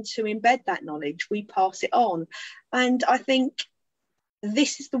 and then to embed that knowledge, we pass it on. And I think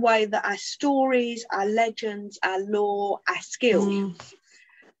this is the way that our stories, our legends, our lore, our skills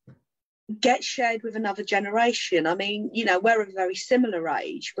get shared with another generation. I mean, you know, we're of a very similar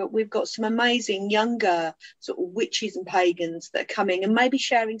age, but we've got some amazing younger sort of witches and pagans that are coming and maybe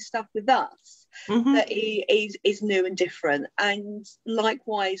sharing stuff with us that is new and different. And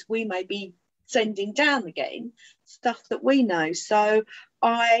likewise, we may be sending down again stuff that we know. So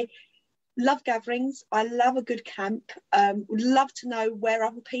I love gatherings. I love a good camp. Would love to know where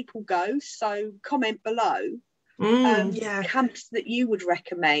other people go. So comment below. Camps that you would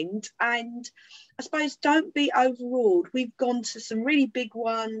recommend. And I suppose don't be overawed. We've gone to some really big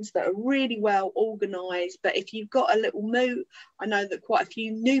ones that are really well organised, but if you've got a little moot, I know that quite a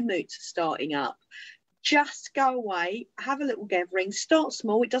few new moots are starting up. Just go away, have a little gathering, start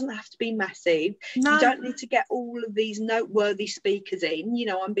small. It doesn't have to be massive. You don't need to get all of these noteworthy speakers in. You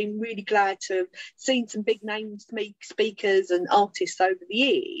know, I've been really glad to have seen some big name speakers and artists over the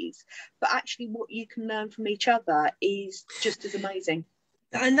years, but actually what you can learn from each other is just as amazing.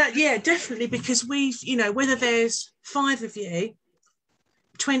 And that, yeah, definitely, because we've, you know, whether there's 5 of you,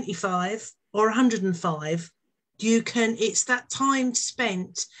 25 or 105, you can, it's that time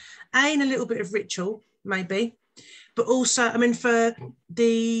spent, in a little bit of ritual, maybe, but also, I mean, for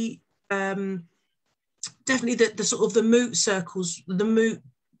the definitely the sort of the moot circles, the moot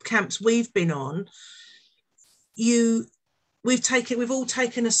camps we've been on, we've all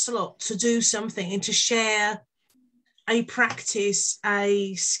taken a slot to do something and to share a practice,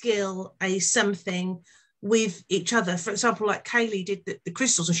 a skill, a something with each other. For example, like Kaylee did the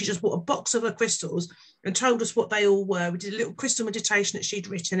crystals, and she just bought a box of her crystals and told us what they all were. We did a little crystal meditation that she'd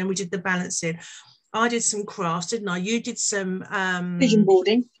written, and we did the balancing. I did some crafts, didn't I? You did some vision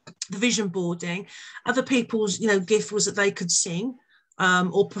boarding. The vision boarding. Other people's, you know, gift was that they could sing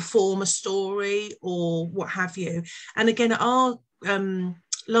or perform a story or what have you. And again, at our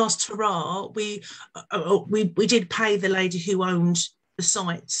last hurrah, we did pay the lady who owned the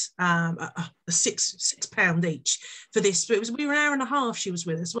site a £6 each for this. But we were an hour and a half she was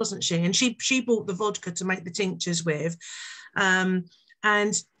with us, wasn't she? And she bought the vodka to make the tinctures with.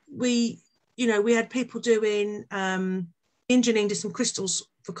 And we had people doing Janine did some crystals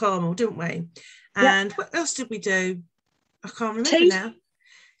for Carmel, didn't we? And what else did we do? I can't remember now.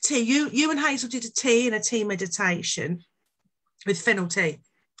 Tea. You and Hazel did a tea and a tea meditation with fennel tea.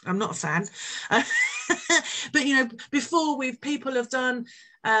 I'm not a fan. But, you know, before people have done,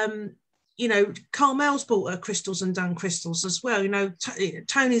 you know, Carmel's bought her crystals and done crystals as well. You know,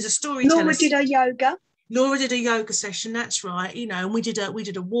 Tony's a storyteller. Laura did her yoga. Laura did a yoga session, that's right, you know, and we did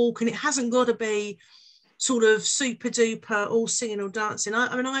a walk, and it hasn't got to be sort of super duper all singing or dancing.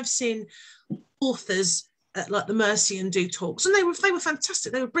 I mean, I've seen authors at like the Mercy and Do talks, and they were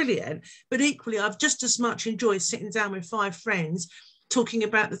fantastic, they were brilliant, but equally I've just as much enjoyed sitting down with 5 friends talking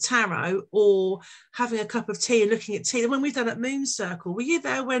about the tarot or having a cup of tea and looking at tea. When we've done at Moon Circle, were you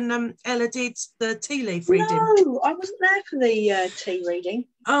there when Ella did the tea leaf reading? No, I wasn't there for the tea reading.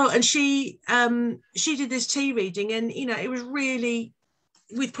 Oh, and she did this tea reading, and you know, it was really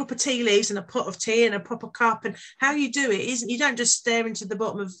with proper tea leaves and a pot of tea and a proper cup, and how you do it isn't, you don't just stare into the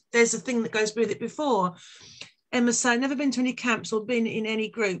bottom of, there's a thing that goes with it before. Emma's saying, never been to any camps or been in any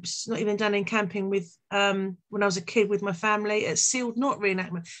groups, not even done in camping with when I was a kid with my family at Sealed Knot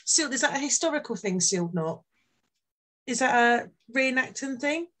reenactment. Sealed, is that a historical thing, Sealed Knot? Is that a reenacting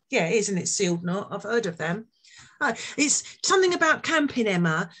thing? Yeah, it is, isn't it, Sealed Knot? I've heard of them. It's something about camping,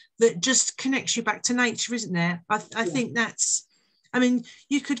 Emma, that just connects you back to nature, isn't there? I think that's, I mean,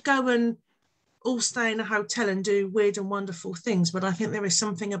 you could go and all stay in a hotel and do weird and wonderful things, but I think there is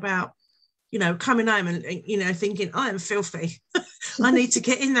something about you know, coming home and, you know, thinking, I am filthy. I need to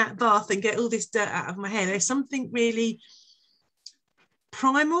get in that bath and get all this dirt out of my hair. There's something really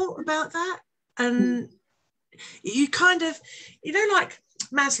primal about that. And you kind of, you know, like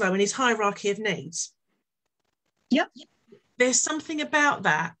Maslow and his hierarchy of needs. Yep. There's something about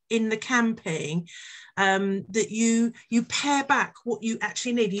that in the camping, that you pare back what you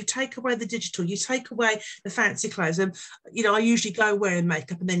actually need. You take away the digital, you take away the fancy clothes. And, you know, I usually go wearing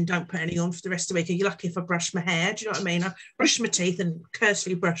makeup and then don't put any on for the rest of the week. And you're lucky if I brush my hair. Do you know what I mean? I brush my teeth and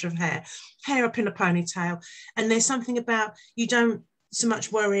cursory brush of hair up in a ponytail. And there's something about, you don't so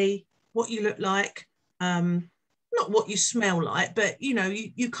much worry what you look like, not what you smell like, but, you know,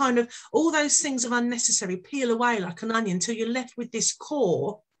 you kind of, all those things are unnecessary, peel away like an onion until you're left with this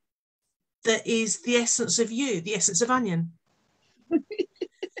core that is the essence of you, the essence of onion.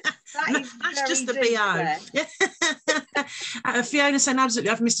 That's just the BO. Fiona saying, absolutely,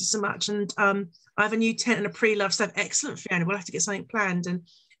 I've missed it so much. And I have a new tent and a pre-love stuff. Excellent, Fiona. We'll have to get something planned. And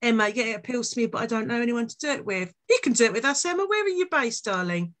Emma, yeah, it appeals to me, but I don't know anyone to do it with. You can do it with us, Emma. Where are you based,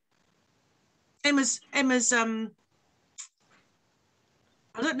 darling? Emma's I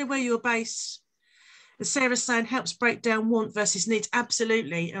don't know where you're based. Sarah's saying helps break down want versus needs.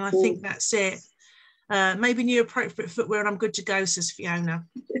 Absolutely. And I think that's it. Maybe new appropriate footwear and I'm good to go, says Fiona.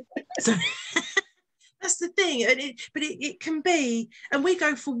 So that's the thing. But it can be, and we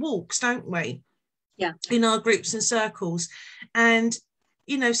go for walks, don't we? Yeah. In our groups and circles. And,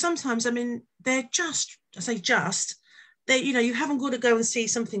 you know, sometimes, I mean, they're just, you know, you haven't got to go and see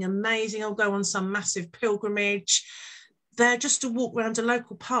something amazing or go on some massive pilgrimage. They're just to walk around a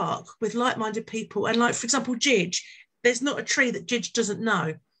local park with like-minded people. And like, for example, Gidge, there's not a tree that Gidge doesn't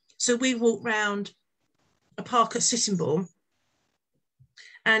know. So we walked round a park at Sittingbourne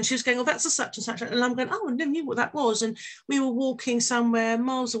and she was going, oh, that's a such and such. And I'm going, oh, I never knew what that was. And we were walking somewhere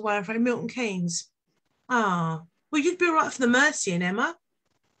miles away from Milton Keynes. Ah, well, you'd be all right for the Mersey in, Emma.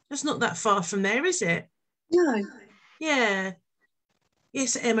 That's not that far from there, is it? No. Yeah.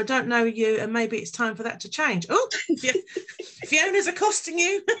 Yes, Emma, don't know you, and maybe it's time for that to change. Oh, Fiona's accosting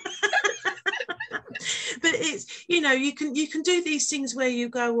you. But it's, you know, you can do these things where you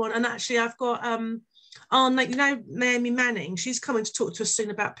go on, and actually I've got you know, Naomi Manning, she's coming to talk to us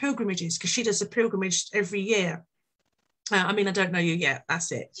soon about pilgrimages because she does a pilgrimage every year. I mean, I don't know you yet.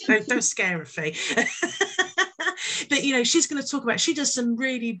 That's it. Don't scare her, Fee. But, you know, she's going to talk about, she does some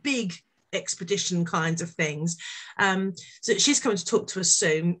really big expedition kinds of things. So she's coming to talk to us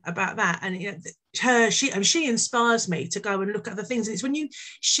soon about that. And you know, she inspires me to go and look at other things. And it's when you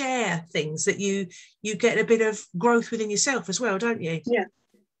share things that you get a bit of growth within yourself as well, don't you? Yeah.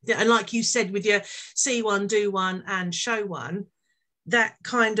 And like you said, with your see one, do one, and show one, that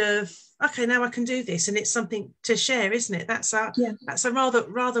kind of, okay, now I can do this, and it's something to share, isn't it? That's a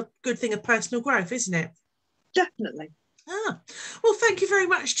rather good thing of personal growth, isn't it? Definitely. Well, thank you very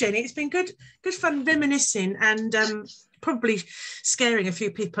much, Jenny. It's been good fun reminiscing and probably scaring a few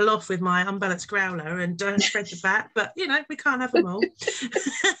people off with my unbalanced growler and spread the bat, but you know, we can't have them all.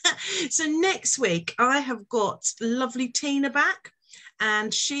 So next week I have got lovely Tina back,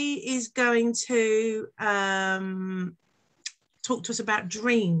 and she is going to talk to us about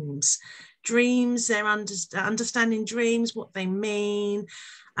dreams, their understanding dreams, what they mean.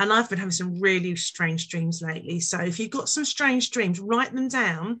 And I've been having some really strange dreams lately. So if you've got some strange dreams, write them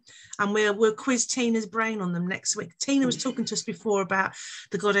down, and we'll quiz Tina's brain on them next week. Tina was talking to us before about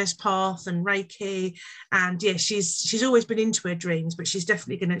the goddess path and Reiki. And yeah, she's always been into her dreams, but she's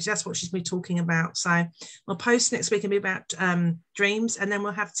definitely that's what she's been talking about. So we'll post next week and be about dreams. And then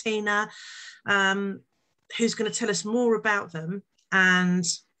we'll have Tina, who's going to tell us more about them. And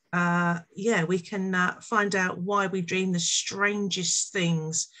we can find out why we dream the strangest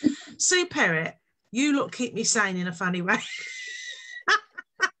things. Sue Perrett, you lot keep me sane in a funny way.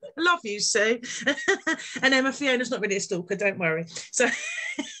 Love you, Sue. And Emma, Fiona's not really a stalker, don't worry. So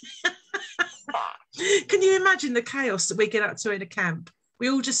can you imagine the chaos that we get up to in a camp? We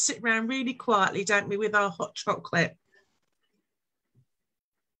all just sit around really quietly, don't we, with our hot chocolate?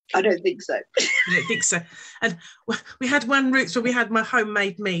 I don't think so. I don't think so. And we had one route where we had my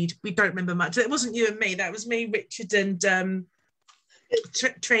homemade mead. We don't remember much. It wasn't you and me. That was me, Richard, and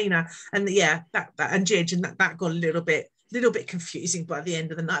Trina, and that and Gidge, and that got a little bit confusing by the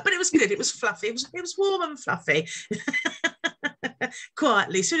end of the night. But it was good. It was fluffy. It was warm and fluffy.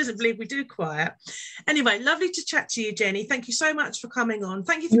 Quietly. Sue doesn't believe we do quiet. Anyway, lovely to chat to you, Jenny. Thank you so much for coming on.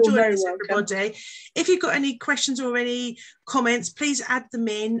 Thank you for joining us, everybody. If you've got any questions or any comments, please add them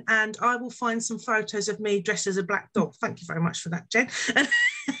in, and I will find some photos of me dressed as a black dog. Thank you very much for that, Jen.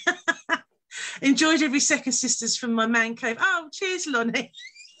 Enjoyed every second, sisters, from my man cave. Oh, cheers, Lonnie.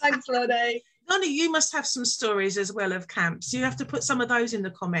 Thanks, Lottie. Lonnie, you must have some stories as well of camps. You have to put some of those in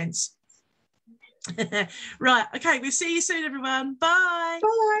the comments. Right, okay, we'll see you soon, everyone. Bye.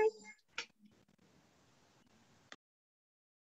 Bye.